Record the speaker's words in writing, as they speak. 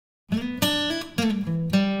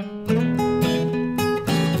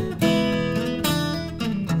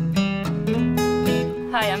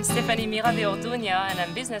Hi, I'm Stephanie Mira De Orduna and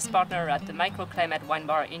I'm business partner at the Microclimate Wine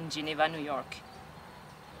Bar in Geneva, New York.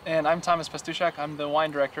 And I'm Pastuszak. I'm the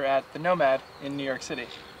wine director at the Nomad in New York City.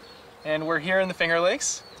 And we're here in the Finger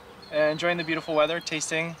Lakes, enjoying the beautiful weather,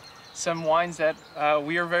 tasting some wines that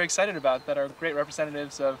we are very excited about, that are great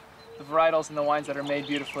representatives of the varietals and the wines that are made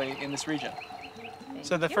beautifully in this region.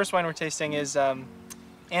 So the first wine we're tasting is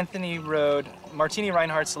Anthony Road Martini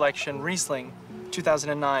Reinhardt Selection Riesling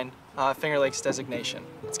 2009 Finger Lakes designation.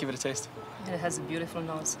 Let's give it a taste. It has a beautiful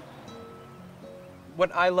nose.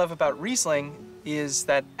 What I love about Riesling is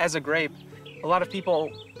that as a grape, a lot of people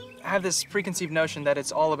have this preconceived notion that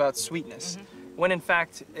it's all about sweetness, when in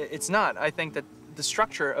fact it's not. I think that the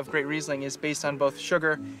structure of great Riesling is based on both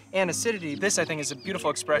sugar and acidity. This, I think, is a beautiful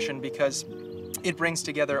expression because it brings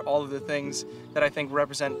together all of the things that I think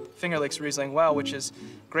represent Finger Lakes Riesling well, which is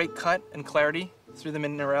great cut and clarity through the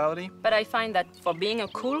minerality. But I find that for being a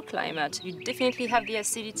cool climate, you definitely have the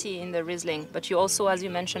acidity in the Riesling, but you also, as you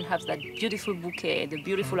mentioned, have that beautiful bouquet, the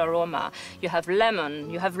beautiful aroma. You have lemon,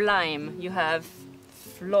 you have lime, you have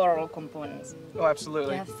floral components. Oh,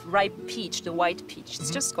 absolutely. You have ripe peach, the white peach.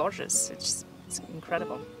 It's just gorgeous. It's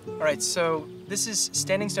incredible. All right, so this is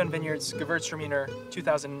Standing Stone Vineyards Gewürztraminer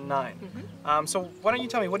 2009. So why don't you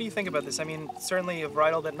tell me, what do you think about this? I mean, certainly a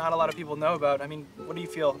varietal that not a lot of people know about. I mean, what do you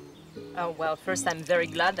feel? Well, first, I'm very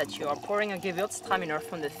glad that you are pouring a Gewürztraminer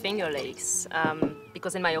from the Finger Lakes,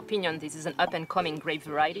 because in my opinion, this is an up-and-coming grape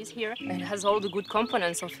varieties here. It has all the good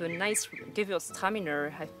components of a nice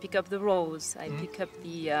Gewürztraminer. I pick up the rose, I pick up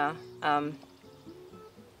the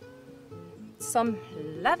some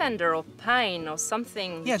lavender or pine or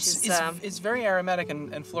something. Yeah, it's very aromatic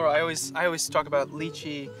and floral. I always talk about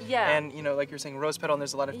lychee and, you know, like you're saying, rose petal, and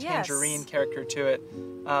there's a lot of tangerine character to it.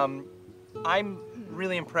 I'm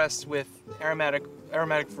really impressed with aromatic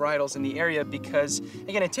varietals in the area because,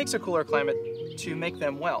 again, it takes a cooler climate to make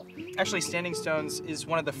them well. Actually, Standing Stones is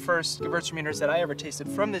one of the first Gewürztraminers that I ever tasted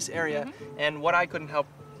from this area, and what I couldn't help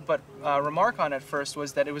but remark on at first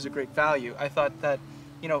was that it was a great value. I thought that,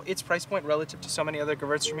 you know, its price point relative to so many other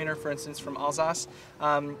Gewürztraminer, for instance, from Alsace,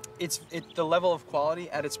 the level of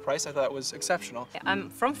quality at its price, I thought was exceptional.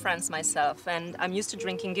 I'm from France myself, and I'm used to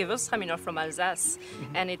drinking Gewürztraminer from Alsace,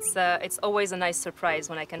 and it's always a nice surprise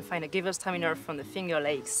when I can find a Gewürztraminer from the Finger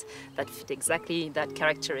Lakes that fit exactly that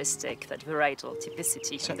characteristic, that varietal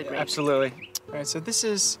typicity of the grape. Absolutely. All right, so this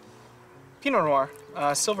is Pinot Noir,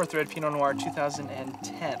 Silver Thread Pinot Noir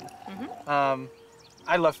 2010.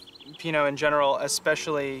 I love Pinot in general,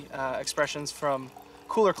 especially expressions from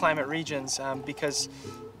cooler climate regions, because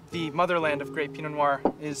the motherland of great Pinot Noir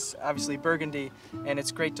is obviously Burgundy, and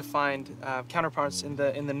it's great to find counterparts in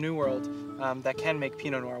the New World that can make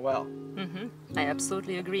Pinot Noir well. I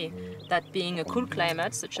absolutely agree. That being a cool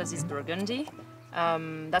climate, such as is Burgundy,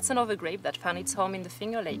 that's another grape that found its home in the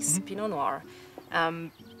Finger Lakes, Pinot Noir.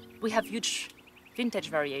 We have huge vintage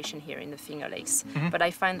variation here in the Finger Lakes, but I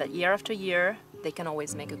find that year after year, they can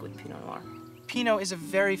always make a good Pinot Noir. Pinot is a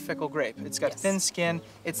very fickle grape. It's got thin skin.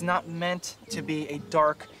 It's not meant to be a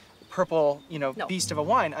dark purple, you know, beast of a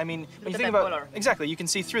wine. I mean, when you think about exactly, you can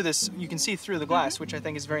see through this. You can see through the glass, which I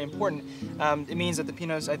think is very important. It means that the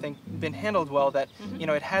Pinot's, I think, been handled well. That you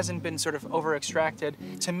know, it hasn't been sort of over extracted.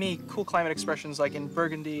 To me, cool climate expressions like in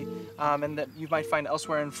Burgundy, and that you might find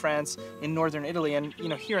elsewhere in France, in northern Italy, and you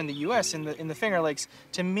know, here in the U.S. in the Finger Lakes.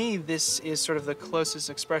 To me, this is sort of the closest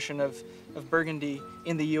expression of Burgundy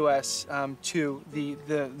in the U.S. To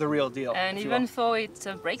the real deal. And even though it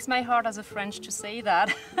breaks my heart as a French to say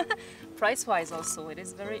that, price-wise also, it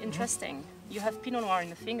is very interesting. You have Pinot Noir in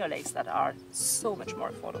the Finger Lakes that are so much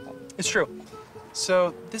more affordable. It's true.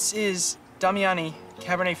 So this is Damiani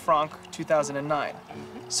Cabernet Franc 2009.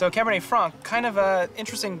 So Cabernet Franc, kind of an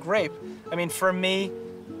interesting grape. I mean, for me,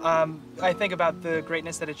 I think about the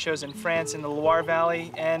greatness that it shows in France, in the Loire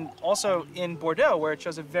Valley, and also in Bordeaux, where it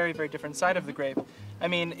shows a very, very different side of the grape. I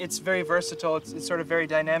mean, it's very versatile, it's sort of very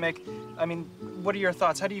dynamic. I mean, what are your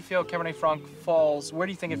thoughts? How do you feel Cabernet Franc falls? Where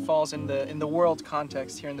do you think it falls in the world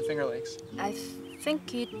context here in the Finger Lakes? I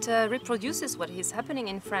think it reproduces what is happening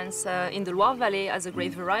in France, in the Loire Valley as a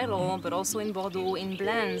grape varietal, but also in Bordeaux in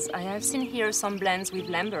blends. I have seen here some blends with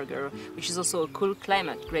Lemberger, which is also a cool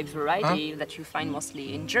climate grape variety that you find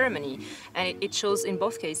mostly in Germany. And it shows in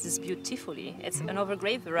both cases beautifully. It's another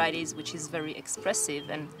grape varieties which is very expressive,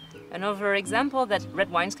 and another example that red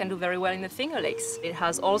wines can do very well in the Finger Lakes. It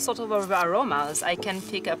has all sorts of other aromas. I can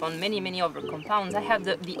pick up on many, many other compounds. I have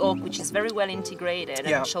the oak, which is very well integrated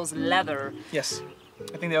and shows leather. Yes.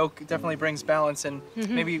 I think the oak definitely brings balance and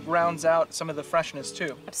maybe rounds out some of the freshness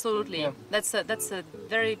too. Absolutely. Yeah. That's a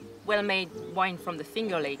very well-made wine from the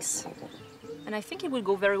Finger Lakes. And I think it will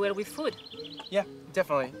go very well with food. Yeah,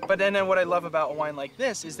 Definitely. But then what I love about a wine like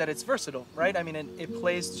this is that it's versatile, right? I mean, it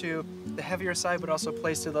plays to the heavier side, but also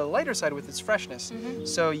plays to the lighter side with its freshness.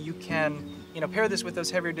 So you can, you know, pair this with those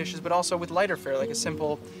heavier dishes, but also with lighter fare, like a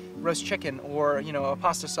simple roast chicken or, you know, a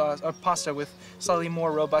pasta sauce, or pasta with slightly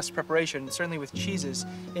more robust preparation, certainly with cheeses.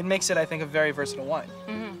 It makes it, I think, a very versatile wine.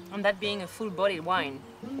 And that being a full-bodied wine,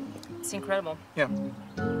 it's incredible. Yeah.